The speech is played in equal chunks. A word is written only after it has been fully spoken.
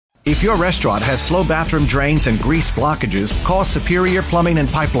If your restaurant has slow bathroom drains and grease blockages, call Superior Plumbing and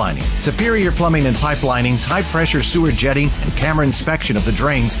Pipelining. Superior Plumbing and Pipelining's high-pressure sewer jetting and camera inspection of the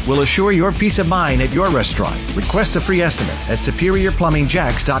drains will assure your peace of mind at your restaurant. Request a free estimate at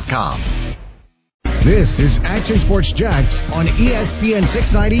SuperiorPlumbingJax.com. This is Action Sports Jax on ESPN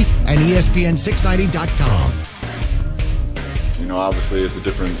 690 and ESPN690.com. You know, obviously it's a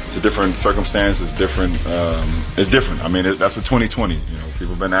different circumstance. It's different. It's different. I mean, that's what 2020. You know, people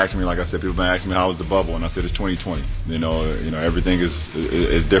have been asking me, like I said, people have been asking me how was the bubble, and I said it's 2020. You know, everything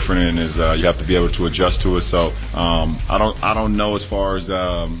is different, and you have to be able to adjust to it. So I don't know as far as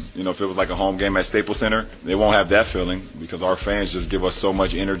if it was like a home game at Staples Center, they won't have that feeling because our fans just give us so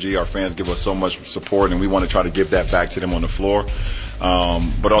much energy. Our fans give us so much support, and we want to try to give that back to them on the floor.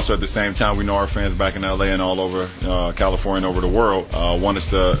 But also at the same time, we know our fans back in LA and all over California and over the world are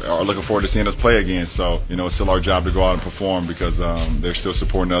looking forward to seeing us play again. So, it's still our job to go out and perform because they're still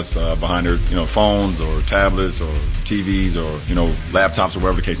supporting us behind their phones or tablets or TVs or laptops or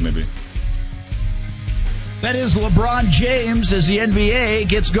whatever the case may be. That is LeBron James as the NBA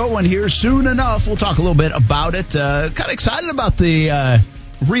gets going here soon enough. We'll talk a little bit about it. Kind of excited about the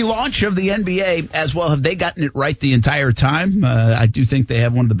relaunch of the NBA as well. Have they gotten it right the entire time? I do think they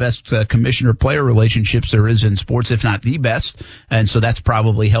have one of the best commissioner-player relationships there is in sports, if not the best. And so that's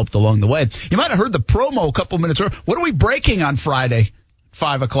probably helped along the way. You might have heard the promo a couple minutes earlier. What are we breaking on Friday,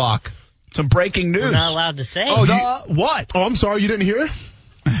 5 o'clock? Some breaking news. We're not allowed to say. What? Oh, I'm sorry. You didn't hear it?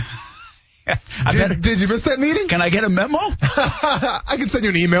 Did you miss that meeting? Can I get a memo? I can send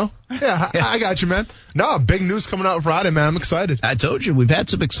you an email. Yeah, I got you, man. No, big news coming out Friday, man. I'm excited. I told you, we've had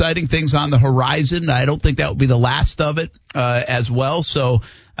some exciting things on the horizon. I don't think that will be the last of it as well. So,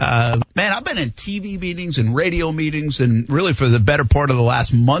 man, I've been in TV meetings and radio meetings and really for the better part of the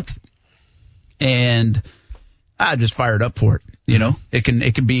last month. And I just fired up for it. It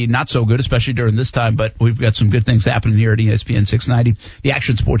can be not so good, especially during this time, but we've got some good things happening here at ESPN 690. The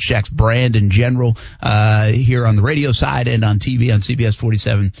Action Sports Jax brand in general, here on the radio side and on TV on CBS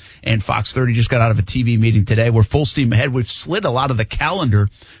 47 and Fox 30. Just got out of a TV meeting today. We're full steam ahead. We've slid a lot of the calendar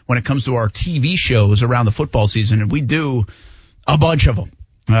when it comes to our TV shows around the football season, and we do a bunch of them.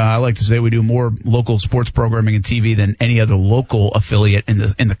 I like to say we do more local sports programming and TV than any other local affiliate in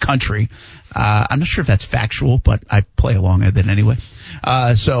the country. I'm not sure if that's factual, but I play along with it anyway.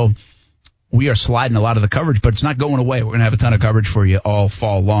 So we are sliding a lot of the coverage, but it's not going away. We're going to have a ton of coverage for you all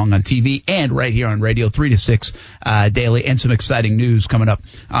fall long on TV and right here on radio 3 to 6 daily, and some exciting news coming up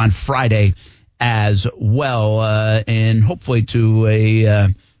on Friday as well, and hopefully to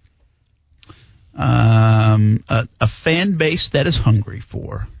a fan base that is hungry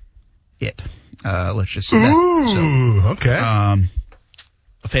for it. Let's just say that. Okay.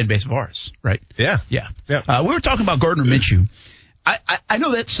 A fan base of ours, right? Yeah. We were talking about Gardner Minshew. I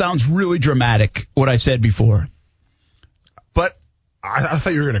know that sounds really dramatic, what I said before, but I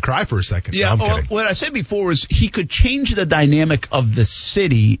thought you were going to cry for a second. Yeah. No, I'm kidding. What I said before was he could change the dynamic of the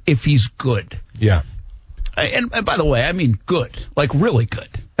city if he's good. Yeah. And by the way, I mean good, like really good.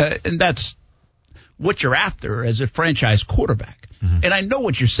 And that's what you're after as a franchise quarterback. Mm-hmm. And I know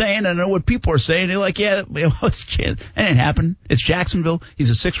what you're saying, and I know what people are saying. They're like, that ain't happening. It's Jacksonville. He's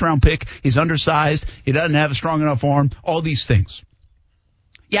a 6th-round pick. He's undersized. He doesn't have a strong enough arm. All these things.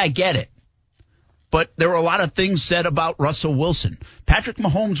 Yeah, I get it. But there were a lot of things said about Russell Wilson. Patrick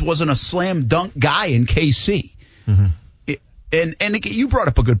Mahomes wasn't a slam dunk guy in KC. Mm-hmm. And you brought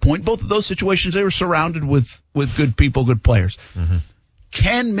up a good point. Both of those situations, they were surrounded with good people, good players. Mm-hmm.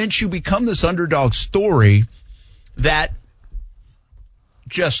 Can Minshew become this underdog story that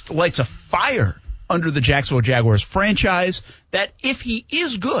just lights a fire under the Jacksonville Jaguars franchise that, if he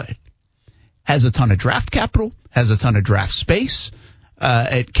is good, has a ton of draft capital, has a ton of draft space, cap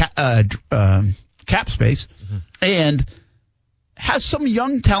space, mm-hmm. and has some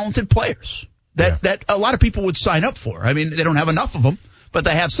young, talented players that a lot of people would sign up for. I mean, they don't have enough of them, but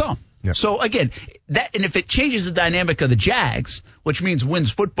they have some. Yep. So, again, and if it changes the dynamic of the Jags, which means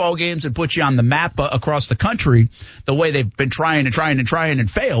wins football games and puts you on the map across the country the way they've been trying and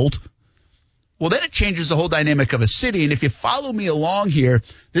failed, well, then it changes the whole dynamic of a city. And if you follow me along here,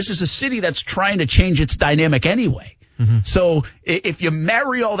 this is a city that's trying to change its dynamic anyway. Mm-hmm. So if you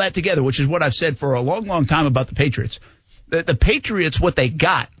marry all that together, which is what I've said for a long, long time about the Patriots, the Patriots, what they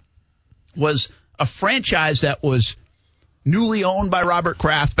got was a franchise that was newly owned by Robert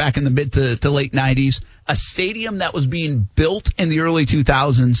Kraft back in the mid to late 90s, a stadium that was being built in the early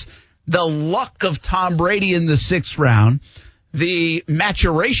 2000s, the luck of Tom Brady in the 6th round, the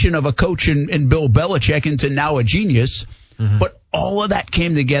maturation of a coach in Bill Belichick into now a genius, mm-hmm. but all of that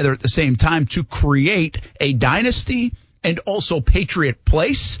came together at the same time to create a dynasty and also Patriot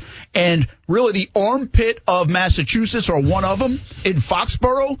Place, and really the armpit of Massachusetts, or one of them, in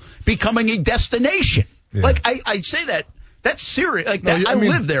Foxborough, becoming a destination. Yeah. Like, I say that's serious. Like, I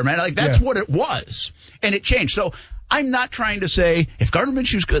live there, man. Like, that's what it was. And it changed. So I'm not trying to say if Gardner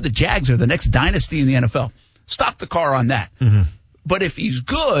Minshew's good, the Jags are the next dynasty in the NFL. Stop the car on that. Mm-hmm. But if he's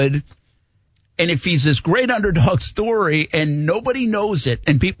good, and if he's this great underdog story and nobody knows it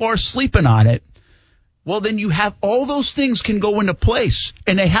and people are sleeping on it, well, then you have all those things can go into place,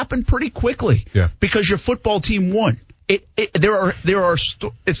 and they happen pretty quickly because your football team won.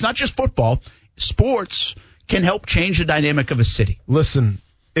 It's not just football. Sports can help change the dynamic of a city. Listen,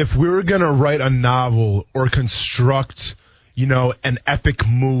 if we were going to write a novel or construct, an epic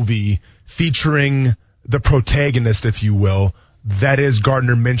movie featuring the protagonist, if you will, that is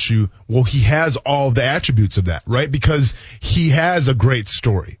Gardner Minshew. Well, he has all of the attributes of that, right? Because he has a great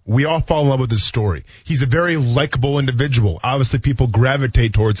story. We all fall in love with his story. He's a very likable individual. Obviously, people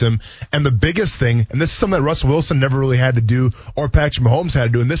gravitate towards him. And the biggest thing, and this is something that Russell Wilson never really had to do or Patrick Mahomes had to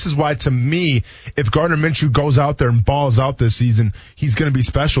do, and this is why, to me, if Gardner Minshew goes out there and balls out this season, he's going to be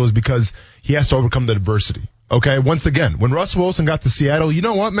special, is because he has to overcome the adversity. Okay, once again, when Russell Wilson got to Seattle, you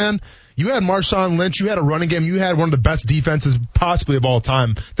know what, man? You had Marshawn Lynch, you had a running game, you had one of the best defenses possibly of all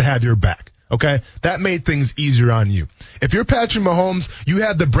time to have your back. Okay? That made things easier on you. If you're Patrick Mahomes, you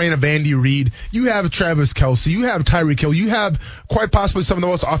have the brain of Andy Reid, you have Travis Kelce, you have Tyreek Hill, you have quite possibly some of the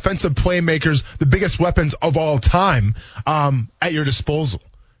most offensive playmakers, the biggest weapons of all time, at your disposal.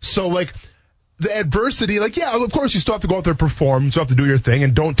 So, like, the adversity, of course you still have to go out there and perform, you still have to do your thing,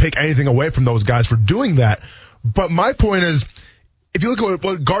 and don't take anything away from those guys for doing that. But my point is, if you look at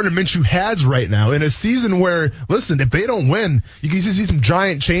what Gardner Minshew has right now, in a season where, listen, if they don't win, you can see some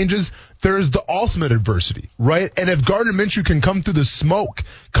giant changes. There's the ultimate adversity, right? And if Gardner Minshew can come through the smoke,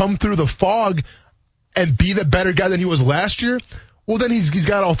 come through the fog, and be the better guy than he was last year, well, then he's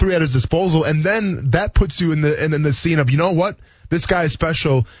got all three at his disposal, and then that puts you in the scene of, you know what? This guy is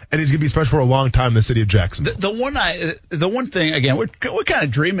special, and he's going to be special for a long time in the city of Jacksonville. The one thing, again, we're kind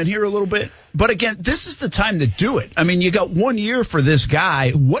of dreaming here a little bit, but again, this is the time to do it. I mean, you got 1 year for this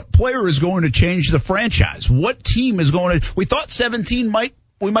guy. What player is going to change the franchise? What team is going to? We thought 17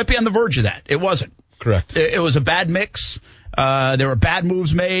 we might be on the verge of that. It wasn't. Correct. It was a bad mix. There were bad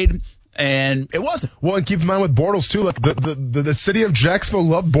moves made. And it wasn't. Well, and keep in mind with Bortles, too, like the city of Jacksonville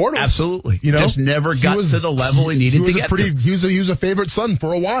loved Bortles. Absolutely. Just never got to the level he needed to get to. He was a favorite son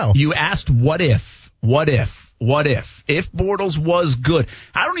for a while. You asked what if Bortles was good.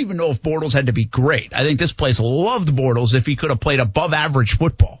 I don't even know if Bortles had to be great. I think this place loved Bortles if he could have played above average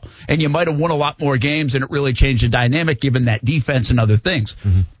football. And you might have won a lot more games, and it really changed the dynamic given that defense and other things.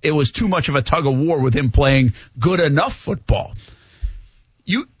 Mm-hmm. It was too much of a tug of war with him playing good enough football.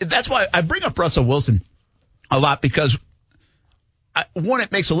 That's why I bring up Russell Wilson a lot, because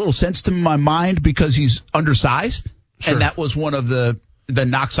it makes a little sense to my mind because he's undersized. Sure. And that was one of the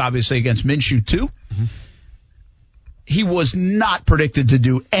knocks, obviously, against Minshew, too. Mm-hmm. He was not predicted to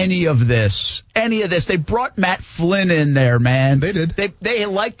do any of this. They brought Matt Flynn in there, man. They did. They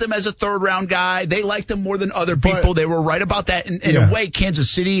liked him as a third-round guy. They liked him more than other people. They were right about that. In a way, Kansas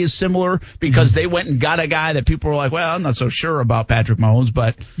City is similar because they went and got a guy that people were like, well, I'm not so sure about Patrick Mahomes.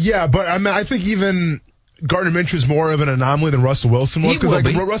 But yeah, but I mean, I think even Gardner Minshew is more of an anomaly than Russell Wilson was,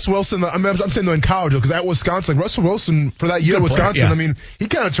 because Russell Wilson, I'm saying though in college, because at Wisconsin, Russell Wilson for that year at Wisconsin, I mean, he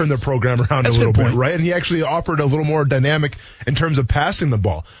kind of turned their program around a little bit, right? And he actually offered a little more dynamic in terms of passing the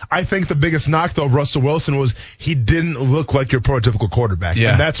ball. I think the biggest knock though of Russell Wilson was he didn't look like your prototypical quarterback,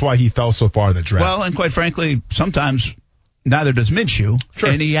 and that's why he fell so far in the draft. Well, and quite frankly, sometimes neither does Minshew.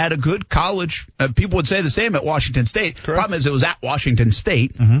 Sure. And he had a good college. People would say the same at Washington State. Correct. Problem is, it was at Washington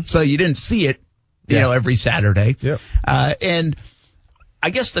State, so you didn't see it. Every Saturday. Yep. And I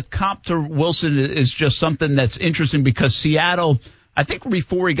guess the comp to Wilson is just something that's interesting because Seattle, I think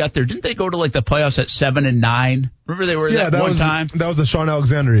before he got there, didn't they go to like the playoffs at 7-9? Remember they were that one time? That was the Sean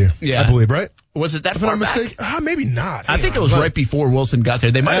Alexander year, I believe, right? Was it that if far I'm not mistaken? Maybe not. I think it was right before Wilson got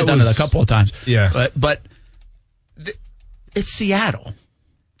there. They might have done it a couple of times. Yeah. But it's Seattle.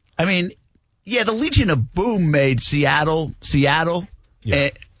 I mean, the Legion of Boom made Seattle.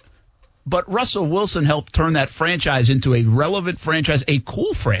 Yeah. But Russell Wilson helped turn that franchise into a relevant franchise, a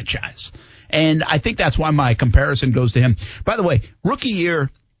cool franchise. And I think that's why my comparison goes to him. By the way, rookie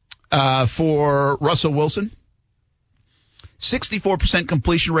year for Russell Wilson, 64%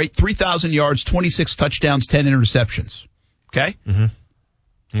 completion rate, 3,000 yards, 26 touchdowns, 10 interceptions. Okay?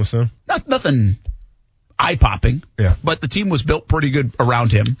 Mm-hmm. What's that? Nothing eye-popping. Yeah. But the team was built pretty good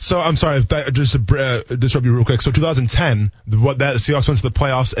around him. So I'm sorry, just to disrupt you real quick. So 2010, the Seahawks went to the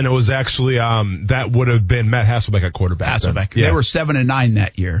playoffs, and it was actually that would have been Matt Hasselbeck at quarterback. Hasselbeck. Yeah. They were 7-9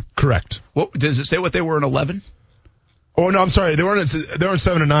 that year. Correct. What does it say? What they were in 11? Oh no, I'm sorry. They weren't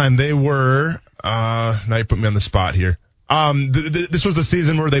 7-9. They were. Now you put me on the spot here. This was the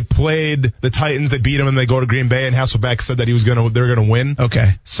season where they played the Titans. They beat them, and they go to Green Bay. And Hasselbeck said that they were gonna win.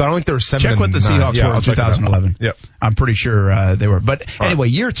 Okay. So I don't think they were 7-9. Check what the Seahawks were in 2011. Yep. I'm pretty sure they were. But anyway,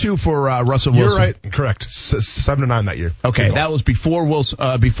 year 2 for Russell Wilson. You're right. Correct. 7-9 that year. Okay, that was before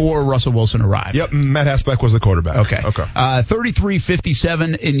before Russell Wilson arrived. Yep. Matt Hasselbeck was the quarterback. Okay.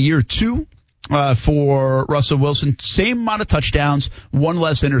 33-57 in year 2 for Russell Wilson. Same amount of touchdowns, one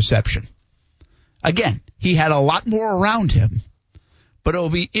less interception. Again, he had a lot more around him, but it'll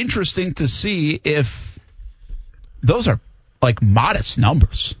be interesting to see if those are like modest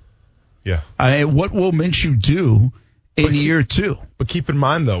numbers. Yeah. What will Minshew do in year 2? But keep in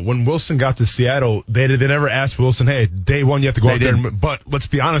mind, though, when Wilson got to Seattle, they never asked Wilson, hey, day one you have to go out there. But let's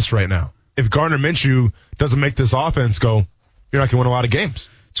be honest right now. If Gardner Minshew doesn't make this offense go, you're not going to win a lot of games.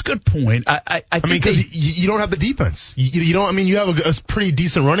 It's a good point. I mean, because you don't have the defense. You don't. I mean, you have a pretty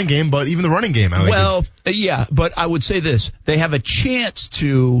decent running game, but even the running game. Yeah, but I would say this: they have a chance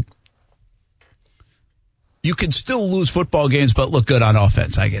to. You can still lose football games, but look good on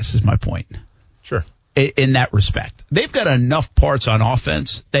offense. I guess is my point. Sure. In that respect, they've got enough parts on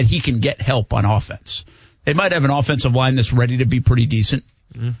offense that he can get help on offense. They might have an offensive line that's ready to be pretty decent.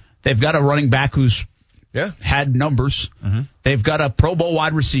 Mm-hmm. They've got a running back who's. Yeah, had numbers. Mm-hmm. They've got a Pro Bowl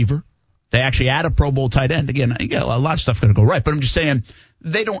wide receiver. They actually add a Pro Bowl tight end. Again, a lot of stuff going to go right, but I'm just saying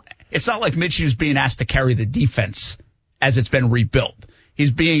they don't. It's not like Minshew's being asked to carry the defense as it's been rebuilt.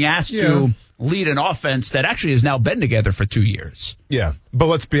 He's being asked to lead an offense that actually has now been together for 2 years. Yeah, but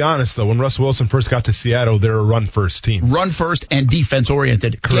let's be honest though. When Russell Wilson first got to Seattle, they're a run-first team. Run-first and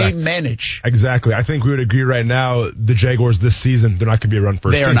defense-oriented. Correct. Game manage. Exactly. I think we would agree right now the Jaguars this season, they're not going to be a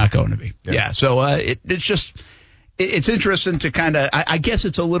run-first team. They are not going to be. Yeah. So it's just it's interesting to kind of I guess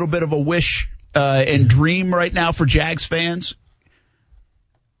it's a little bit of a wish and dream right now for Jags fans.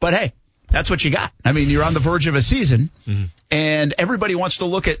 But hey, that's what you got. I mean, you're on the verge of a season, and everybody wants to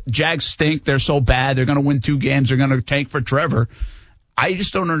look at Jags stink. They're so bad. They're going to win 2 games. They're going to tank for Trevor. I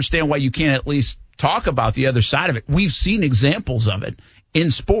just don't understand why you can't at least talk about the other side of it. We've seen examples of it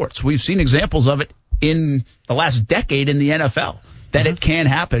in sports. We've seen examples of it in the last decade in the NFL that it can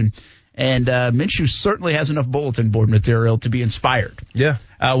happen. And Minshew certainly has enough bulletin board material to be inspired. Yeah.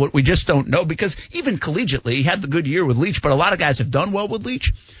 What we just don't know, because even collegiately, he had the good year with Leach, but a lot of guys have done well with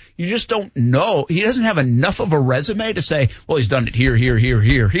Leach. You just don't know. He doesn't have enough of a resume to say, well, he's done it here.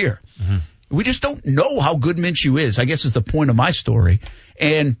 Mm-hmm. We just don't know how good Minshew is, I guess is the point of my story.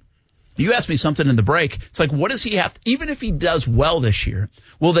 And you asked me something in the break. It's like, what does he have? Even if he does well this year,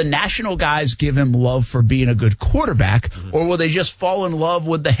 will the national guys give him love for being a good quarterback, or will they just fall in love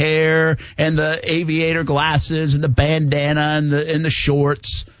with the hair and the aviator glasses and the bandana and the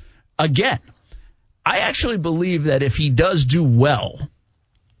shorts? Again, I actually believe that if he does do well,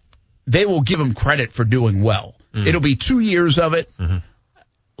 they will give him credit for doing well. It'll be 2 years of it.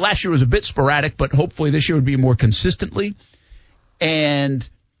 Last year was a bit sporadic, but hopefully this year would be more consistently. And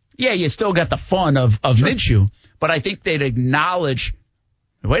yeah, you still got the fun of Minshew, but I think they'd acknowledge,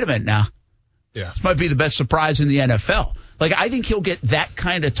 wait a minute now. Yeah. This might be the best surprise in the NFL. Like, I think he'll get that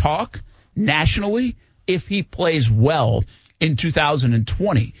kind of talk nationally if he plays well in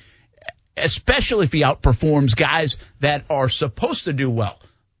 2020, especially if he outperforms guys that are supposed to do well.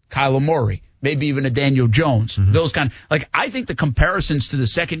 Kyler Murray, maybe even a Daniel Jones, those kind. Like, I think the comparisons to the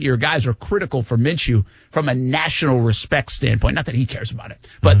second-year guys are critical for Minshew from a national respect standpoint. Not that he cares about it,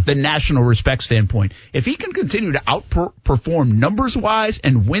 but the national respect standpoint. If he can continue to outperform numbers-wise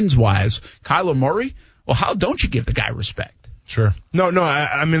and wins-wise Kyler Murray, well, how don't you give the guy respect? Sure. No,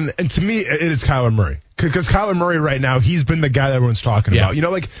 I mean, and to me, it is Kyler Murray. Because Kyler Murray right now, he's been the guy that everyone's talking about. You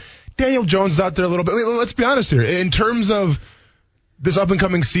know, like, Daniel Jones is out there a little bit. Let's be honest here. In terms of this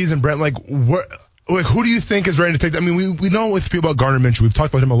up-and-coming season, Brent, who do you think is ready to take that? I mean, we know what to feel about Gardner Minshew. We've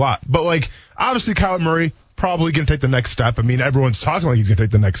talked about him a lot. But, obviously Kyler Murray probably going to take the next step. I mean, everyone's talking like he's going to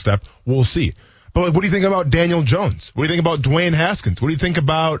take the next step. We'll see. But, what do you think about Daniel Jones? What do you think about Dwayne Haskins? What do you think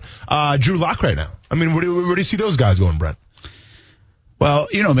about Drew Lock right now? I mean, where do you see those guys going, Brent? Well,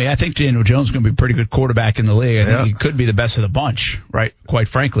 you know me. I think Daniel Jones is going to be a pretty good quarterback in the league. I think he could be the best of the bunch, right? Quite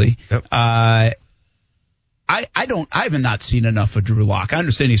frankly. Yep. I have not seen enough of Drew Lock. I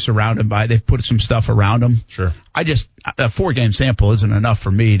understand he's surrounded by, they've put some stuff around him. Sure. A 4-game sample isn't enough for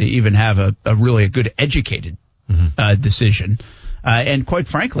me to even have a really good educated decision. And quite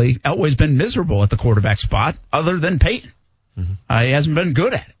frankly, Elway's been miserable at the quarterback spot other than Peyton. He hasn't been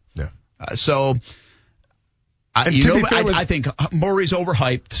good at it. Yeah. I think Murray's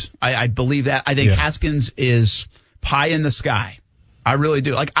overhyped. I believe that. I think Haskins is pie in the sky. I really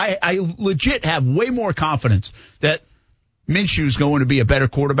do. Like, I legit have way more confidence that Minshew's going to be a better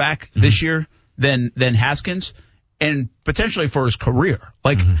quarterback this year than Haskins, and potentially for his career.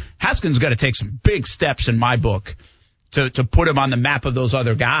 Like, Haskins got to take some big steps in my book to put him on the map of those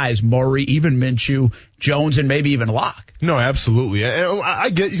other guys, Murray, even Minshew, Jones, and maybe even Locke. No, absolutely. I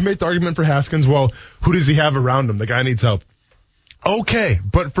get you can make the argument for Haskins. Well, who does he have around him? The guy needs help. Okay,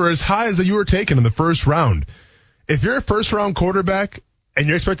 but for as high as that you were taken in the first round, if you're a first-round quarterback and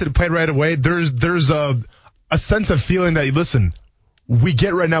you're expected to play right away, there's a sense of feeling that, listen, we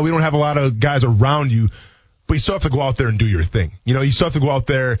get right now we don't have a lot of guys around you, but you still have to go out there and do your thing. You still have to go out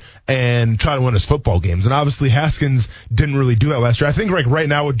there and try to win us football games. And obviously Haskins didn't really do that last year. I think right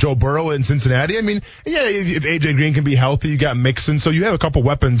now with Joe Burrow in Cincinnati, I mean, yeah, if AJ Green can be healthy, you got Mixon, so you have a couple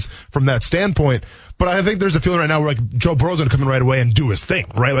weapons from that standpoint. But I think there's a feeling right now where, like, Joe Burrow's going to come in right away and do his thing,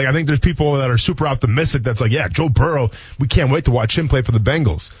 right? Like, I think there's people that are super optimistic that's like, yeah, Joe Burrow, we can't wait to watch him play for the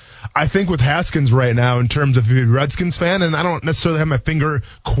Bengals. I think with Haskins right now, in terms of if you're a Redskins fan, and I don't necessarily have my finger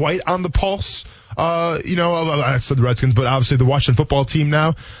quite on the pulse, I said the Redskins, but obviously the Washington football team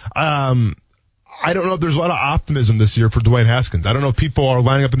now, I don't know if there's a lot of optimism this year for Dwayne Haskins. I don't know if people are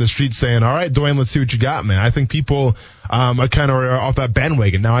lining up in the street saying, all right, Dwayne, let's see what you got, man. I think people are kind of off that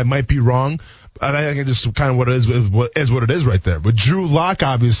bandwagon. Now, I might be wrong. I think it's just kind of what it is right there. But Drew Lock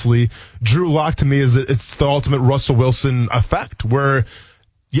to me it's the ultimate Russell Wilson effect, where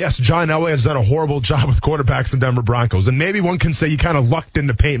yes, John Elway has done a horrible job with quarterbacks in Denver Broncos. And maybe one can say you kind of lucked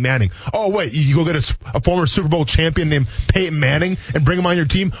into Peyton Manning. Oh, wait, you go get a former Super Bowl champion named Peyton Manning and bring him on your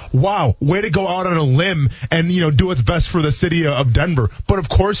team? Wow, way to go out on a limb and, do what's best for the city of Denver. But of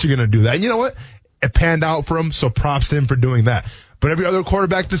course you're going to do that. And you know what? It panned out for him, so props to him for doing that. But every other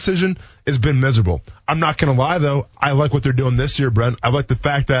quarterback decision has been miserable. I'm not going to lie, though. I like what they're doing this year, Brent. I like the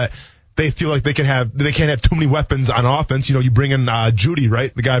fact that they feel like they can't have too many weapons on offense. You bring in Judy,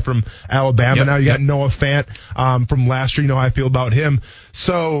 right? The guy from Alabama. Yep, now you got Noah Fant from last year. You know how I feel about him.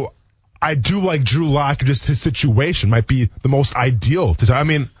 So I do like Drew Lock. Just his situation might be the most ideal. I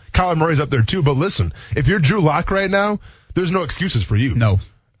mean, Kyler Murray's up there too. But listen, if you're Drew Lock right now, there's no excuses for you. No.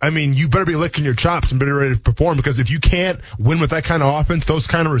 I mean, you better be licking your chops and better ready to perform, because if you can't win with that kind of offense, those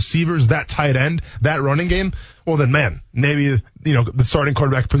kind of receivers, that tight end, that running game, well then, man, maybe, the starting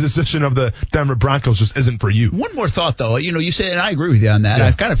quarterback position of the Denver Broncos just isn't for you. One more thought, though. You say, and I agree with you on that. Yeah.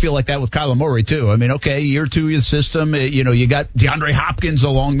 I kind of feel like that with Kyler Murray, too. I mean, okay, year two of the system, you got DeAndre Hopkins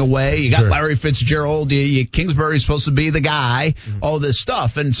along the way. You got Larry Fitzgerald. Kingsbury's supposed to be the guy, all this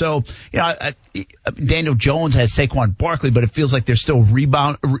stuff. And so, Daniel Jones has Saquon Barkley, but it feels like they're still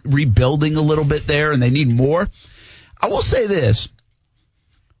rebuilding a little bit there, and they need more. I will say this.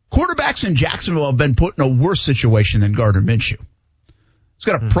 Quarterbacks in Jacksonville have been put in a worse situation than Gardner Minshew. He's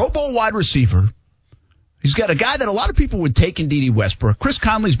got a Pro Bowl wide receiver. He's got a guy that a lot of people would take in D.D. Westbrook. Chris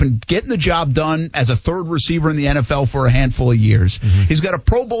Conley's been getting the job done as a third receiver in the NFL for a handful of years. He's got a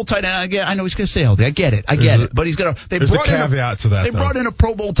Pro Bowl tight end. I know he's going to stay healthy. I get it. But he's got there's a caveat to that. They brought in a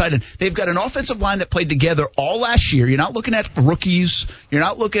Pro Bowl tight end. They've got an offensive line that played together all last year. You're not looking at rookies. You're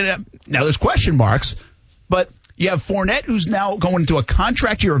not looking at – now there's question marks, but – you have Fournette, who's now going into a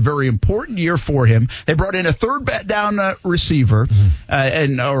contract year, a very important year for him. They brought in a third down receiver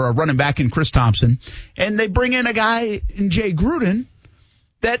or a running back in Chris Thompson. And they bring in a guy in Jay Gruden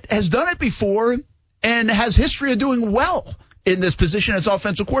that has done it before and has history of doing well in this position as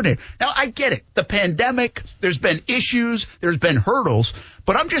offensive coordinator. Now, I get it. The pandemic, there's been issues, there's been hurdles.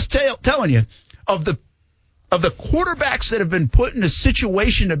 But I'm just telling you, of the quarterbacks that have been put in a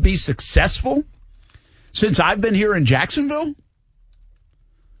situation to be successful since I've been here in Jacksonville,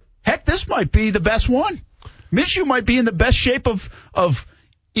 heck, this might be the best one. Minshew might be in the best shape of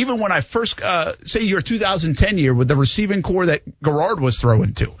even when I first, say your 2010 year with the receiving core that Garrard was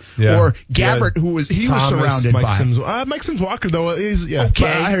throwing to. Yeah. Or Gabbert, who was surrounded Mike by. Sims, Mike Sims Walker, though, is, yeah. Okay.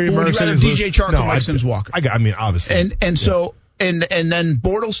 I hear you. Would you rather DJ Chark or Mike Sims Walker? I mean, obviously. And so, and then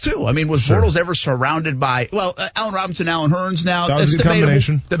Bortles, too. I mean, was Bortles ever surrounded by, Allen Robinson, Allen Hurns now? That was a good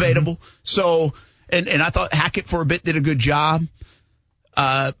combination. Debatable. So, and I thought Hackett for a bit did a good job.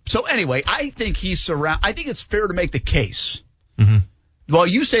 So anyway, I think I think it's fair to make the case. While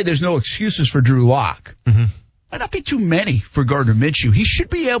you say there's no excuses for Drew Lock, might not be too many for Gardner Minshew. He should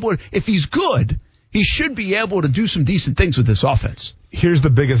be able to, if he's good, he should be able to do some decent things with this offense. Here's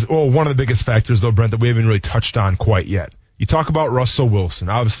one of the biggest factors, though, Brent, that we haven't really touched on quite yet. You talk about Russell Wilson,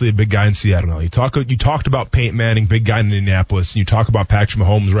 obviously a big guy in Seattle now. You talked about Peyton Manning, big guy in Indianapolis, and you talk about Patrick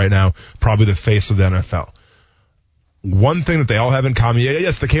Mahomes right now, probably the face of the NFL. One thing that they all have in common,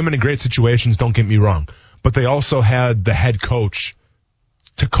 yes, they came into great situations, don't get me wrong, but they also had the head coach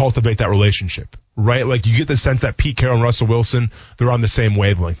to cultivate that relationship, right? Like, you get the sense that Pete Carroll and Russell Wilson, they're on the same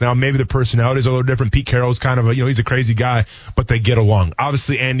wavelength. Now, maybe the personalities are a little different. Pete Carroll's kind of he's a crazy guy, but they get along.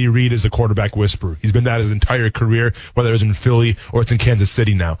 Obviously, Andy Reid is a quarterback whisperer. He's been that his entire career, whether it's in Philly or it's in Kansas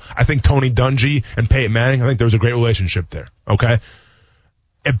City now. I think Tony Dungy and Peyton Manning, I think there was a great relationship there, okay?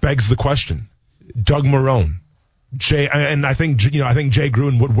 It begs the question. Doug Marrone, I think Jay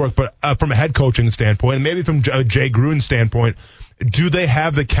Gruden would work, but from a head coaching standpoint, and maybe from Jay Gruden's standpoint, do they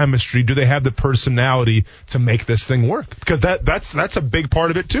have the chemistry? Do they have the personality to make this thing work? Because that's a big part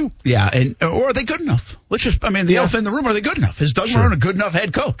of it too. Yeah, or are they good enough? The elephant in the room, are they good enough? Is Doug Marrone a good enough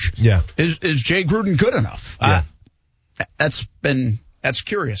head coach? Yeah. Is Jay Gruden good enough? Yeah. That's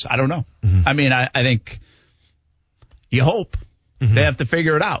curious. I don't know. Mm-hmm. I think you hope. Mm-hmm. They have to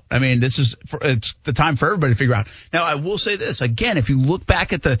figure it out. It's the time for everybody to figure out. Now, I will say this again. If you look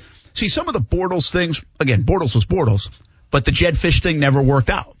back at some of the Bortles things, again, Bortles was Bortles, but the Jed Fish thing never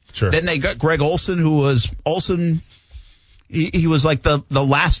worked out. Sure. Then they got Greg Olson, who was Olson. He was like the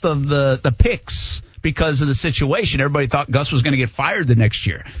last of the picks because of the situation. Everybody thought Gus was going to get fired the next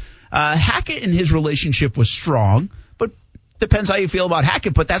year. Hackett and his relationship was strong, but depends how you feel about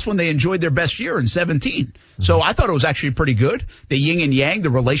Hackett, but that's when they enjoyed their best year in 2017. Mm-hmm. So I thought it was actually pretty good. The yin and yang, the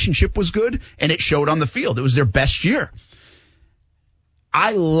relationship was good, and it showed on the field. It was their best year.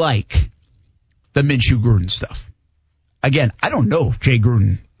 I like the Minshew Gruden stuff. Again, I don't know Jay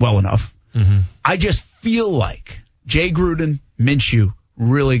Gruden well enough. Mm-hmm. I just feel like Jay Gruden, Minshew,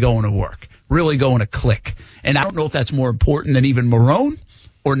 really going to work, really going to click. And I don't know if that's more important than even Marrone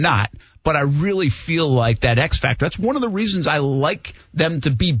or not. But I really feel like that X factor. That's one of the reasons I like them to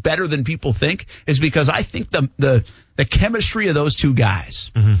be better than people think, is because I think the chemistry of those two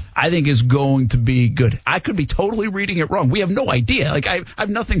guys, mm-hmm. I think is going to be good. I could be totally reading it wrong. We have no idea. Like, I have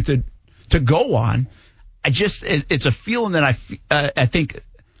nothing to go on. It's a feeling that I think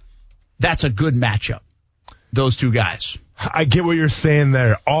that's a good matchup. Those two guys. I get what you're saying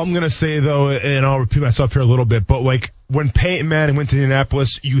there. All I'm going to say, though, and I'll repeat myself here a little bit, but like, when Peyton Manning went to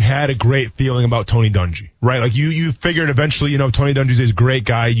Indianapolis, you had a great feeling about Tony Dungy, right? Like, you figured eventually, Tony Dungy's a great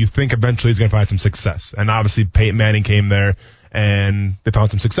guy. You think eventually he's going to find some success. And obviously Peyton Manning came there and they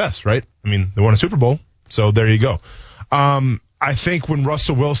found some success, right? They won a Super Bowl. So there you go. I think when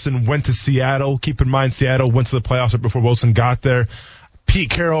Russell Wilson went to Seattle, keep in mind Seattle went to the playoffs right before Wilson got there. Pete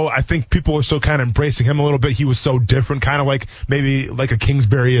Carroll, I think people are still kind of embracing him a little bit. He was so different, kind of like maybe like a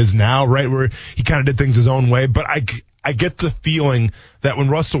Kingsbury is now, right? Where he kind of did things his own way. But I get the feeling that when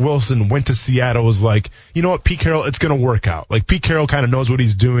Russell Wilson went to Seattle, it was like, you know what, Pete Carroll, it's going to work out. Like, Pete Carroll kind of knows what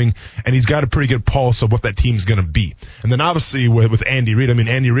he's doing, and he's got a pretty good pulse of what that team's going to be. And then obviously with Andy Reid,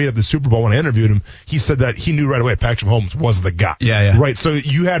 Andy Reid at the Super Bowl, when I interviewed him, he said that he knew right away Patrick Mahomes was the guy. Yeah. Right. So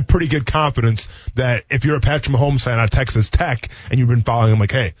you had pretty good confidence that if you're a Patrick Mahomes fan out of Texas Tech and you've been following him,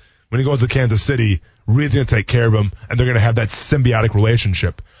 like, hey, when he goes to Kansas City, Reid's going to take care of him, and they're going to have that symbiotic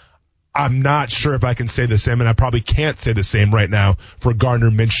relationship. I'm not sure if I can say the same, and I probably can't say the same right now for Gardner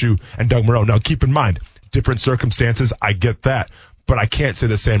Minshew and Doug Marrone. Now, keep in mind, different circumstances, I get that, but I can't say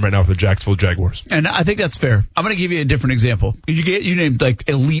the same right now for the Jacksonville Jaguars. And I think that's fair. I'm going to give you a different example. You named like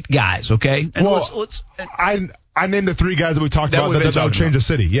elite guys, okay? And I named the three guys that we talked about that would change the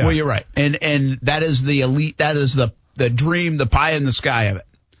city. Yeah. Well, you're right, and that is the elite. That is the dream, the pie in the sky of it.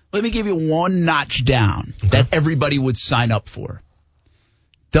 Let me give you one notch down that everybody would sign up for.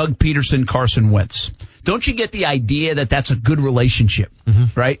 Doug Peterson, Carson Wentz. Don't you get the idea that that's a good relationship,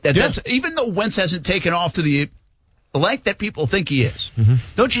 right? That's, even though Wentz hasn't taken off to the length that people think he is,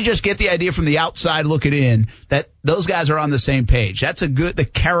 don't you just get the idea from the outside looking in that those guys are on the same page? That's the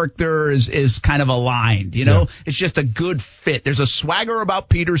character is kind of aligned, It's just a good fit. There's a swagger about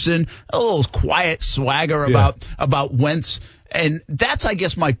Peterson, a little quiet swagger about Wentz. And that's, I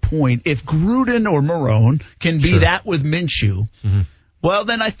guess, my point. If Gruden or Marrone can be that with Minshew, well,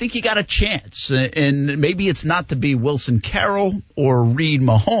 then I think you got a chance. And maybe it's not to be Wilson Carroll or Reid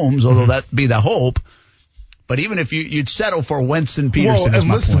Mahomes, although that'd be the hope. But even if you'd settle for Wentz and Peterson, and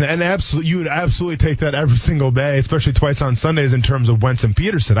listen, and you would absolutely take that every single day, especially twice on Sundays in terms of Wentz and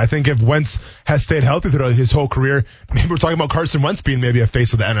Peterson. I think if Wentz has stayed healthy throughout his whole career, maybe we're talking about Carson Wentz being maybe a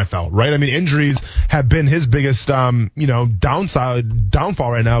face of the NFL, right? Injuries have been his biggest, downfall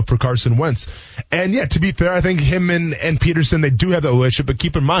right now for Carson Wentz. And yeah, to be fair, I think him and Peterson, they do have that relationship, but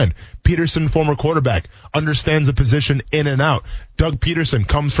keep in mind, Peterson, former quarterback, understands the position in and out. Doug Peterson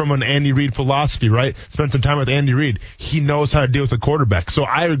comes from an Andy Reid philosophy, right? Spent some time with Andy Reid. He knows how to deal with the quarterback. So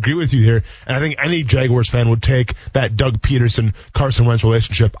I agree with you here, and I think any Jaguars fan would take that Doug Peterson, Carson Wentz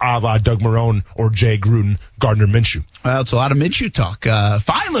relationship a la Doug Marrone or Jay Gruden, Gardner Minshew. Well, it's a lot of Minshew talk.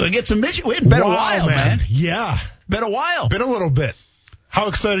 Finally, we get some Minshew. We hadn't been a while, man. Yeah. Been a while. Been a little bit. How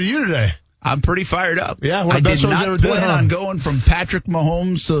excited are you today? I'm pretty fired up. Yeah, I did not plan on going from Patrick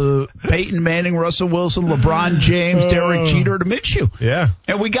Mahomes to Peyton Manning, Russell Wilson, LeBron James, Derek Jeter to Minshew. Yeah.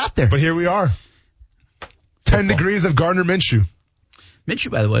 And we got there. But here we are. 10 degrees of Gardner Minshew.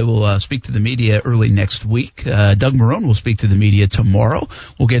 Minshew, by the way, will speak to the media early next week. Doug Marrone will speak to the media tomorrow.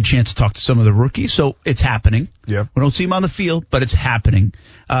 We'll get a chance to talk to some of the rookies. So it's happening. Yeah. We don't see him on the field, but it's happening.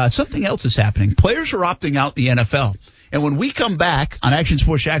 Something else is happening. Players are opting out the NFL. And when we come back on Action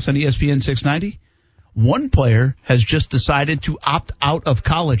Sports Jax on ESPN 690, one player has just decided to opt out of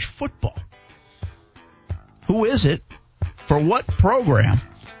college football. Who is it? For what program?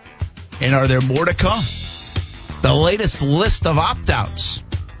 And are there more to come? The latest list of opt-outs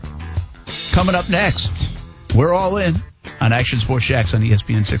coming up next. We're all in on Action Sports Jax on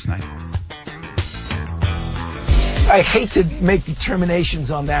ESPN 690. I hate to make determinations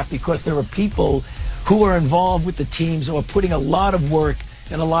on that because there are people who are involved with the teams who are putting a lot of work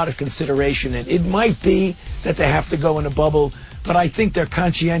and a lot of consideration in. It might be that they have to go in a bubble, but I think they're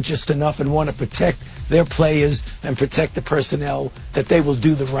conscientious enough and want to protect their players and protect the personnel that they will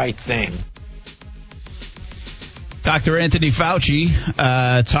do the right thing. Dr. Anthony Fauci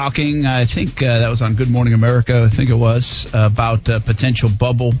talking, I think that was on Good Morning America, I think it was, about potential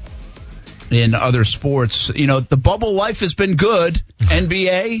bubble in other sports. You know, the bubble life has been good.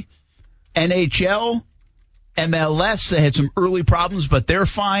 NBA, NHL, MLS, they had some early problems, but they're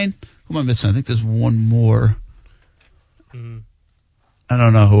fine. Who am I missing? I think there's one more. I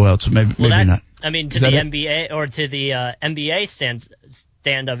don't know who else. Maybe not. I mean, to the NBA or to the NBA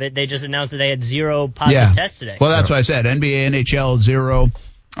stand of it, they just announced that they had 0 positive tests today. Well, that's what I said. NBA, NHL, 0.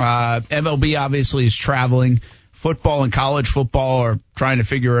 MLB obviously is traveling. Football and college football are trying to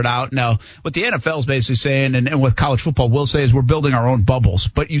figure it out. Now, what the NFL is basically saying, and what college football will say, is we're building our own bubbles,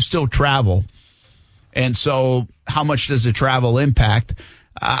 but you still travel. And so how much does the travel impact?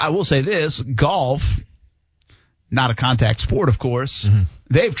 I will say this, golf, not a contact sport, of course. Mm-hmm.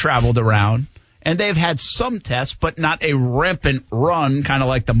 They've traveled around, and they've had some tests, but not a rampant run, kind of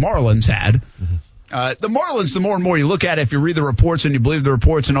like the Marlins had. Mm-hmm. The Marlins, the more and more you look at it, if you read the reports and you believe the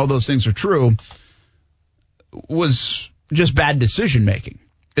reports and all those things are true, was just bad decision-making.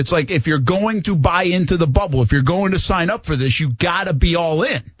 It's like if you're going to buy into the bubble, if you're going to sign up for this, you got to be all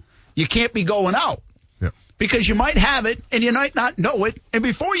in. You can't be going out. Because you might have it, and you might not know it, and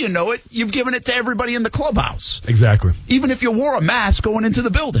before you know it, you've given it to everybody in the clubhouse. Exactly. Even if you wore a mask going into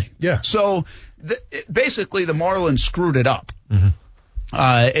the building. Yeah. So, basically, the Marlins screwed it up,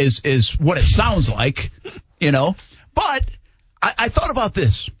 is what it sounds like, you know. But I thought about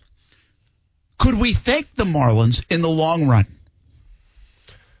this. Could we thank the Marlins in the long run?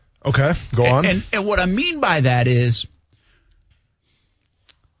 Okay, go on. And what I mean by that is,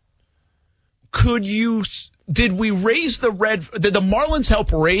 did the Marlins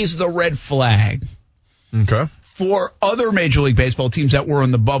help raise the red flag? Okay. For other Major League Baseball teams that were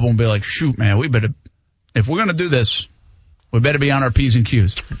in the bubble and be like, shoot, man, if we're going to do this, we better be on our P's and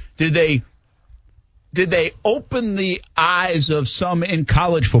Q's. Did they open the eyes of some in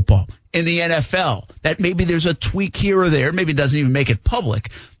college football, in the NFL, that maybe there's a tweak here or there, maybe it doesn't even make it public,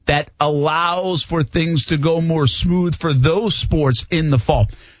 that allows for things to go more smooth for those sports in the fall?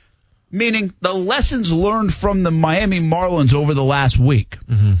 Meaning the lessons learned from the Miami Marlins over the last week,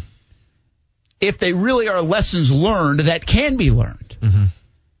 if they really are lessons learned that can be learned,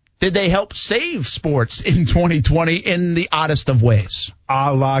 did they help save sports in 2020 in the oddest of ways?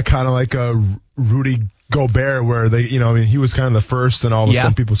 A la kind of like a Rudy Gobert, where he was kind of the first, and all of a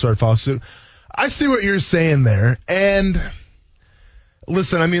sudden people started following suit. I see what you're saying there, and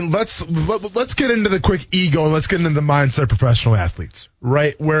listen, I mean, let's get into the quick ego and let's get into the mindset of professional athletes,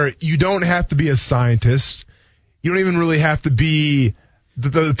 right? Where you don't have to be a scientist. You don't even really have to be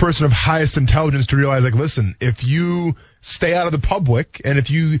the person of highest intelligence to realize, like, listen, if you stay out of the public and if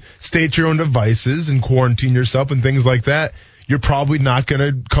you stay at your own devices and quarantine yourself and things like that, you're probably not going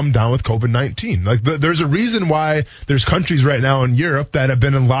to come down with COVID-19. Like, there's a reason why there's countries right now in Europe that have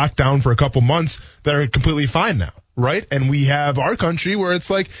been in lockdown for a couple months that are completely fine now. Right? And we have our country where it's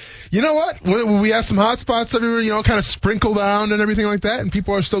like, you know what? We have some hot spots everywhere, kind of sprinkled around and everything like that, and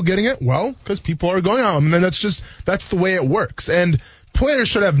people are still getting it. Well, because people are going out. And then that's the way it works. And players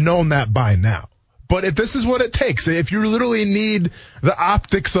should have known that by now. But if this is what it takes, if you literally need the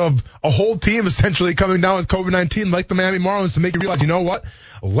optics of a whole team essentially coming down with COVID-19 like the Miami Marlins to make you realize, you know what?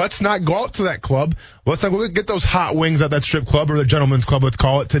 Let's not go out to that club. Let's not go get those hot wings at that strip club or the gentleman's club, let's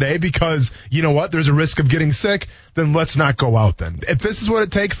call it today, because you know what? There's a risk of getting sick. Then let's not go out then. If this is what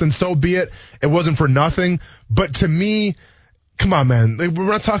it takes, then so be it. It wasn't for nothing. But to me, come on, man.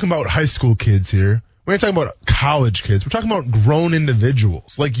 We're not talking about high school kids here. We're not talking about college kids. We're talking about grown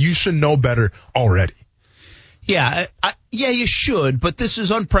individuals. Like, you should know better already. Yeah, you should, but this is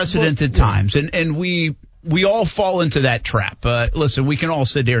unprecedented times, and we all fall into that trap. Listen, we can all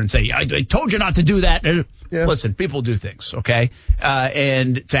sit here and say, I told you not to do that. Yeah. Listen, people do things, okay?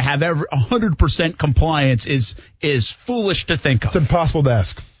 And to have 100% compliance is foolish to think of. It's impossible to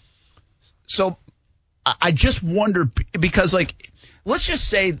ask. So I just wonder, because, like, let's just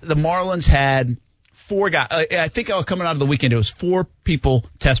say the Marlins had 4 guys. I think coming out of the weekend, it was 4 people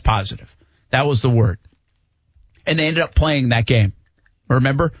test positive. That was the word. And they ended up playing that game.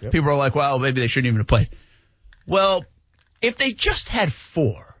 Remember? Yep. People are like, well, maybe they shouldn't even have played. Well, if they just had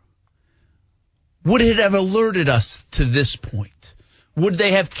 4, would it have alerted us to this point? Would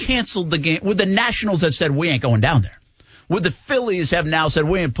they have canceled the game? Would the Nationals have said, we ain't going down there? Would the Phillies have now said,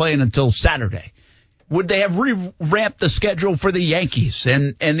 we ain't playing until Saturday? Would they have re-ramped the schedule for the Yankees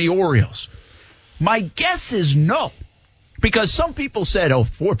and the Orioles? My guess is no. Because some people said,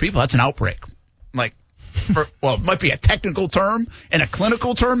 4 people, that's an outbreak. Like, it might be a technical term and a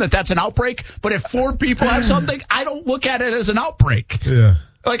clinical term that's an outbreak, but if 4 people have something, I don't look at it as an outbreak. Yeah.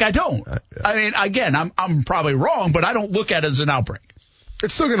 Like, I don't. I mean, again, I'm probably wrong, but I don't look at it as an outbreak.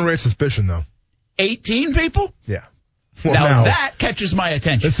 It's still going to raise suspicion, though. 18 people? Yeah. Well, now that catches my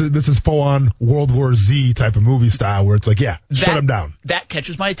attention. This is full-on World War Z type of movie style where it's like, shut them down. That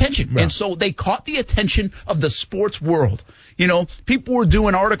catches my attention. Yeah. And so they caught the attention of the sports world. You know, people were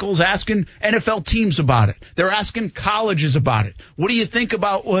doing articles asking NFL teams about it. They're asking colleges about it. What do you think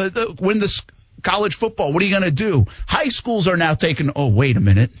about when the college football? What are you going to do? High schools are now taking, wait a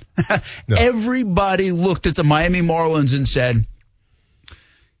minute. No. Everybody looked at the Miami Marlins and said,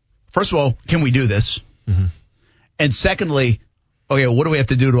 first of all, can we do this? Mm-hmm. And secondly, what do we have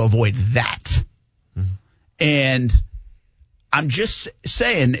to do to avoid that? Mm-hmm. And I'm just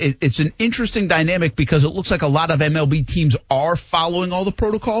saying it's an interesting dynamic because it looks like a lot of MLB teams are following all the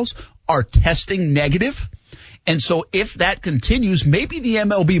protocols, are testing negative. And so if that continues, maybe the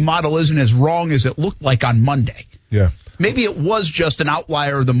MLB model isn't as wrong as it looked like on Monday. Yeah. Maybe it was just an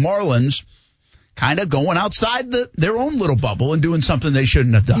outlier of the Marlins kind of going outside their own little bubble and doing something they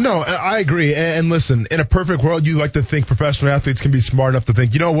shouldn't have done. No, I agree. And listen, in a perfect world, you like to think professional athletes can be smart enough to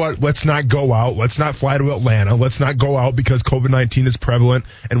think, you know what, let's not go out. Let's not fly to Atlanta. Let's not go out because COVID-19 is prevalent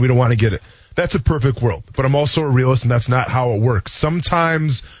and we don't want to get it. That's a perfect world. But I'm also a realist, and that's not how it works.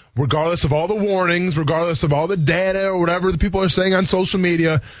 Sometimes, regardless of all the warnings, regardless of all the data or whatever the people are saying on social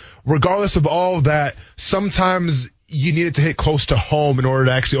media, regardless of all of that, sometimes you need it to hit close to home in order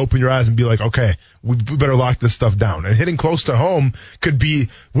to actually open your eyes and be like, okay, we better lock this stuff down. And hitting close to home could be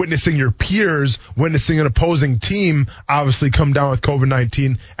witnessing your peers, witnessing an opposing team obviously come down with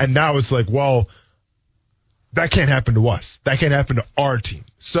COVID-19. And now it's like, well, that can't happen to us. That can't happen to our team.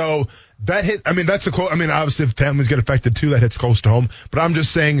 So that hit, that's a close, obviously if families get affected too, that hits close to home. But I'm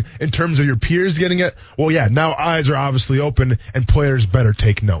just saying in terms of your peers getting it, well, yeah, now eyes are obviously open and players better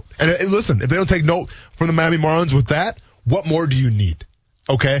take note. And listen, if they don't take note from the Miami Marlins with that, what more do you need?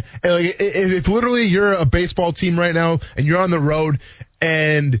 Okay? And like, if literally you're a baseball team right now and you're on the road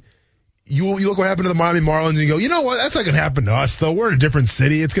and you look what happened to the Miami Marlins and you go, you know what, that's not going to happen to us though. We're in a different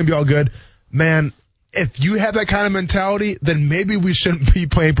city. It's going to be all good. Man, if you have that kind of mentality, then maybe we shouldn't be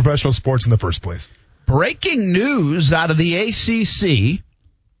playing professional sports in the first place. Breaking news out of the ACC.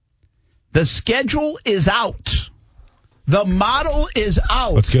 The schedule is out. The model is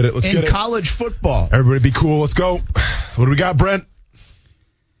out. Let's get it. In college football. Everybody be cool. Let's go. What do we got, Brent?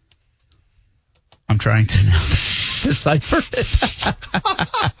 I'm trying to decipher it.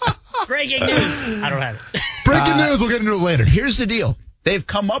 Breaking news. I don't have it. Breaking news. We'll get into it later. Here's the deal. They've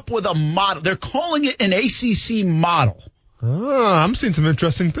come up with a model. They're calling it an ACC model. Oh, I'm seeing some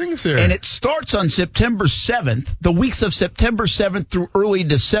interesting things here. And it starts on September 7th, the weeks of September 7th through early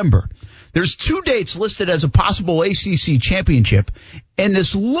December. There's 2 dates listed as a possible ACC championship, and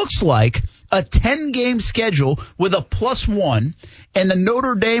this looks like a 10-game schedule with a +1 and the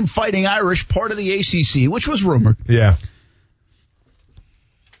Notre Dame Fighting Irish part of the ACC, which was rumored. Yeah.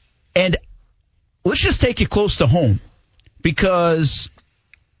 And let's just take it close to home. Because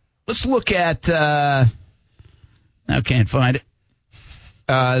let's look at, I can't find it,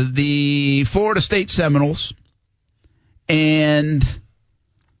 the Florida State Seminoles and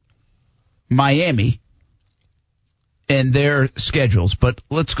Miami and their schedules. But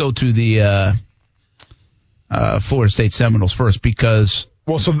let's go to the Florida State Seminoles first because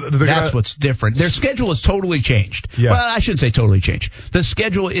that's what's different. Their schedule has totally changed. Yeah. Well, I shouldn't say totally changed. The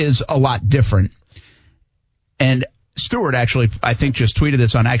schedule is a lot different. And Stewart actually, I think, just tweeted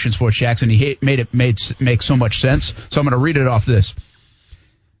this on Action Sports Jacks, and he made it make so much sense. So I'm going to read it off this.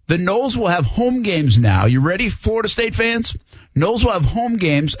 The Noles will have home games now. You ready, Florida State fans? Noles will have home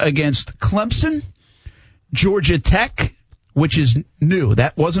games against Clemson, Georgia Tech, which is new.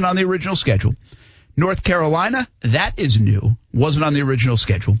 That wasn't on the original schedule. North Carolina, that is new. Wasn't on the original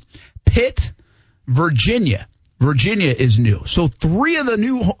schedule. Pitt, Virginia. Virginia is new. So three of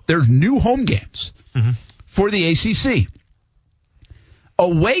the there's new home games for the ACC.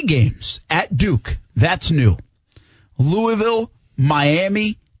 Away games at Duke, that's new. Louisville,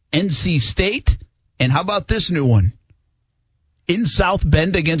 Miami, NC State, and how about this new one? In South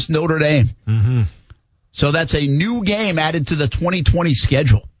Bend against Notre Dame. So that's a new game added to the 2020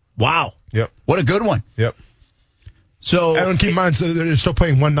 schedule. Wow. Yep. What a good one. Yep. So, and keep in mind, so they're still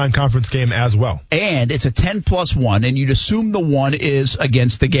playing one non-conference game as well. And it's a 10+1, and you'd assume the one is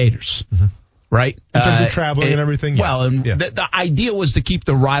against the Gators, right? In terms of traveling and everything. Yeah. Well, and the idea was to keep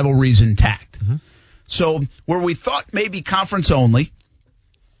the rivalries intact. So where we thought maybe conference only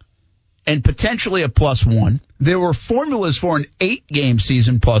and potentially a +1, there were formulas for an 8-game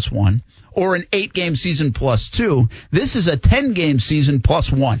season +1 or an 8-game season +2. This is a 10-game season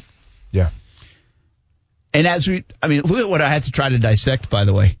 +1. Yeah. And look at what I had to try to dissect, by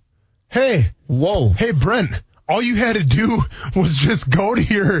the way. Hey. Whoa. Hey, Brent. All you had to do was just go to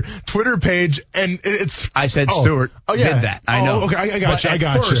your Twitter page, and it's... I said Stewart did that. I know. Okay, I got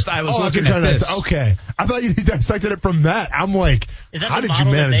you. First, I was looking at this. Okay. I thought you dissected it from that. I'm like, how did you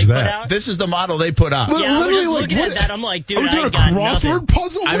manage that? This is the model they put out. Yeah, I was just looking at that. I'm like, dude, I got nothing. Are we doing a crossword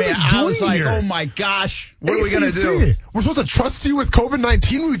puzzle? What are we doing I was like, here? oh my gosh, what are we going to do? We're supposed to trust you with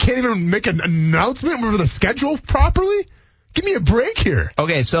COVID-19? We can't even make an announcement for the schedule properly? Give me a break here.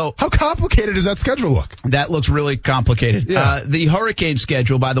 Okay, so how complicated does that schedule look? That looks really complicated. Yeah. The Hurricane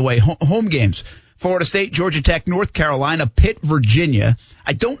schedule, by the way, home games. Florida State, Georgia Tech, North Carolina, Pitt, Virginia.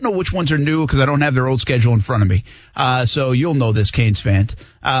 I don't know which ones are new because I don't have their old schedule in front of me. So you'll know this, Canes fans.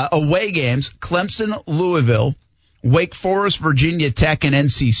 Away games, Clemson, Louisville, Wake Forest, Virginia Tech, and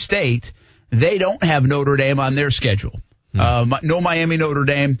NC State. They don't have Notre Dame on their schedule. No Miami, Notre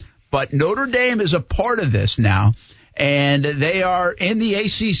Dame. But Notre Dame is a part of this now. And they are in the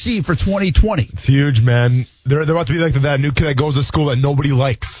ACC for 2020. It's huge, man. They're about to be like that new kid that goes to school that nobody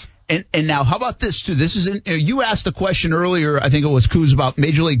likes. And now, how about this, too? This is you asked a question earlier, I think it was Kuz, about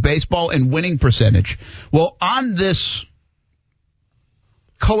Major League Baseball and winning percentage. Well, on this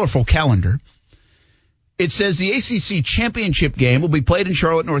colorful calendar, it says the ACC championship game will be played in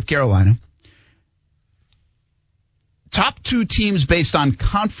Charlotte, North Carolina. Top 2 teams based on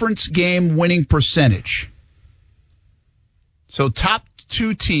conference game winning percentage. So top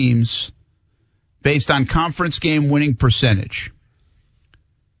 2 teams based on conference game winning percentage.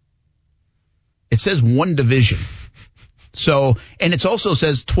 It says one division. So, and it also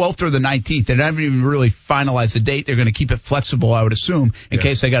says 12th or the 19th. They haven't even really finalized the date. They're going to keep it flexible, I would assume, in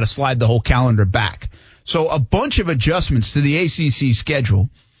case they got to slide the whole calendar back. So a bunch of adjustments to the ACC schedule.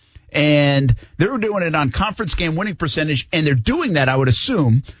 And they're doing it on conference game winning percentage. And they're doing that, I would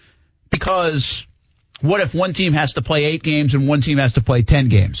assume, because what if one team has to play 8 games and one team has to play 10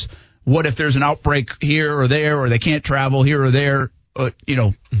 games? What if there's an outbreak here or there, or they can't travel here or there?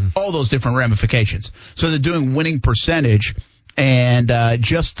 All those different ramifications. So they're doing winning percentage and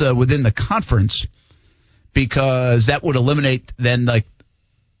just within the conference, because that would eliminate then like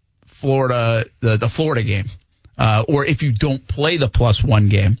Florida, the Florida game. Or if you don't play the +1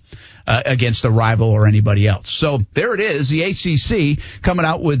 game against a rival or anybody else. So there it is, the ACC coming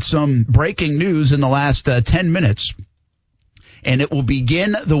out with some breaking news in the last 10 minutes. And it will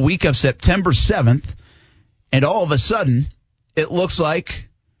begin the week of September 7th. And all of a sudden, it looks like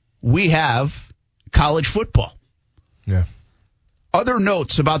we have college football. Yeah. Other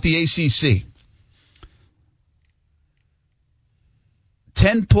notes about the ACC.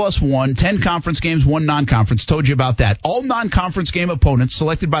 10+1, 10 conference games, 1 non-conference. Told you about that. All non-conference game opponents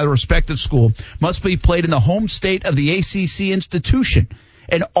selected by the respective school must be played in the home state of the ACC institution.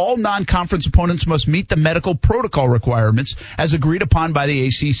 And all non-conference opponents must meet the medical protocol requirements as agreed upon by the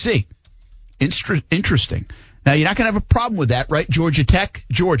ACC. Interesting. Now, you're not going to have a problem with that, right? Georgia Tech,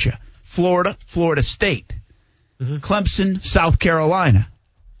 Georgia. Florida, Florida State. Clemson, South Carolina.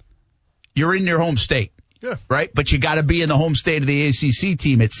 You're in your home state. Yeah. Right? But you got to be in the home state of the ACC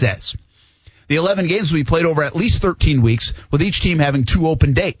team, it says. The 11 games will be played over at least 13 weeks, with each team having 2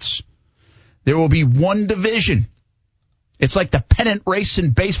 open dates. There will be one division. It's like the pennant race in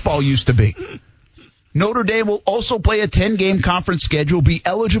baseball used to be. Notre Dame will also play a 10-game conference schedule, be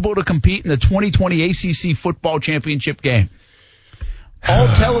eligible to compete in the 2020 ACC football championship game. All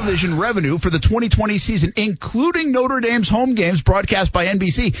television revenue for the 2020 season, including Notre Dame's home games broadcast by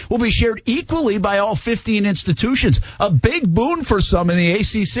NBC, will be shared equally by all 15 institutions. A big boon for some in the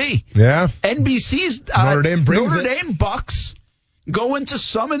ACC. Yeah. NBC's Notre Dame Bucks going to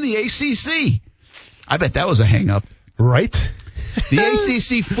some in the ACC. I bet that was a hang-up. Right? The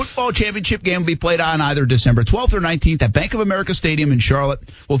ACC football championship game will be played on either December 12th or 19th at Bank of America Stadium in Charlotte.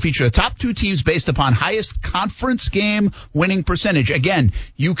 Will feature the top 2 teams based upon highest conference game winning percentage. Again,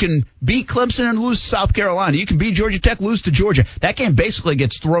 you can beat Clemson and lose to South Carolina. You can beat Georgia Tech, lose to Georgia. That game basically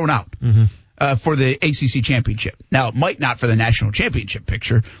gets thrown out for the ACC championship. Now, it might not for the national championship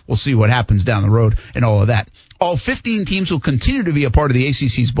picture. We'll see what happens down the road and all of that. All 15 teams will continue to be a part of the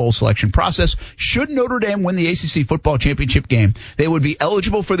ACC's bowl selection process. Should Notre Dame win the ACC football championship game, they would be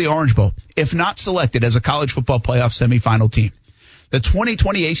eligible for the Orange Bowl, if not selected as a college football playoff semifinal team. The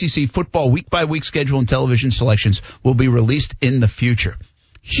 2020 ACC football week-by-week schedule and television selections will be released in the future.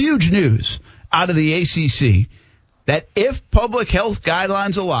 Huge news out of the ACC that if public health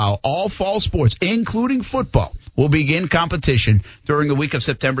guidelines allow, all fall sports, including football, will begin competition during the week of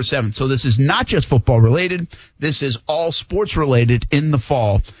September 7th. So this is not just football related. This is all sports related in the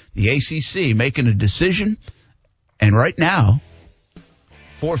fall. The ACC making a decision. And right now,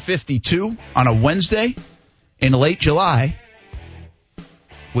 4:52 on a Wednesday in late July,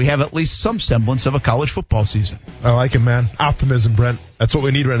 we have at least some semblance of a college football season. I like it, man. Optimism, Brent. That's what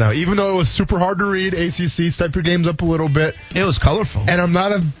we need right now. Even though it was super hard to read, ACC, step your games up a little bit. It was colorful. And I'm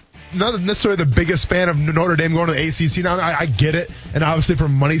not necessarily the biggest fan of Notre Dame going to the ACC now. I get it. And obviously from a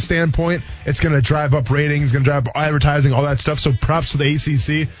money standpoint, it's going to drive up ratings, going to drive up advertising, all that stuff. So props to the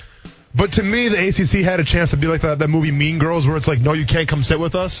ACC. But to me, the ACC had a chance to be like that movie Mean Girls where it's like, no, you can't come sit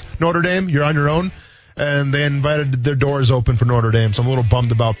with us, Notre Dame. You're on your own. And they invited their doors open for Notre Dame, so I'm a little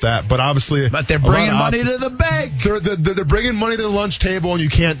bummed about that. But obviously, they're bringing money to the bank. They're bringing money to the lunch table, and you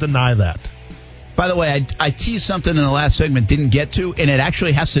can't deny that. By the way, I teased something in the last segment, didn't get to, and it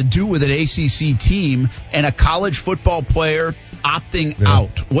actually has to do with an ACC team and a college football player opting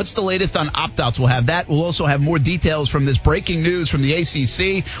out. What's the latest on opt-outs? We'll have that. We'll also have more details from this breaking news from the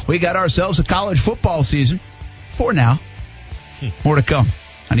ACC. We got ourselves a college football season for now. More to come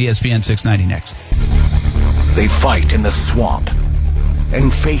on ESPN 690 next. They fight in the swamp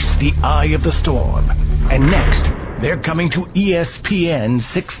and face the eye of the storm. And next, they're coming to ESPN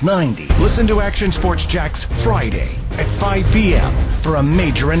 690. Listen to Action Sports Jax Friday at 5 p.m. for a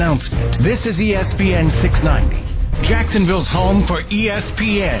major announcement. This is ESPN 690, Jacksonville's home for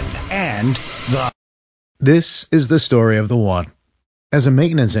ESPN and the... This is the story of the one. As a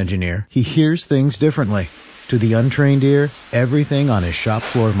maintenance engineer, he hears things differently. To the untrained ear, everything on his shop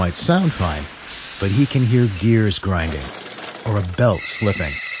floor might sound fine, but he can hear gears grinding or a belt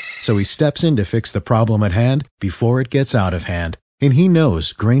slipping. So he steps in to fix the problem at hand before it gets out of hand. And he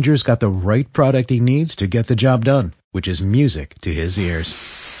knows Grainger's got the right product he needs to get the job done, which is music to his ears.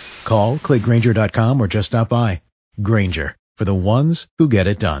 Call, click Grainger.com, or just stop by. Grainger, for the ones who get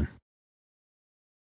it done.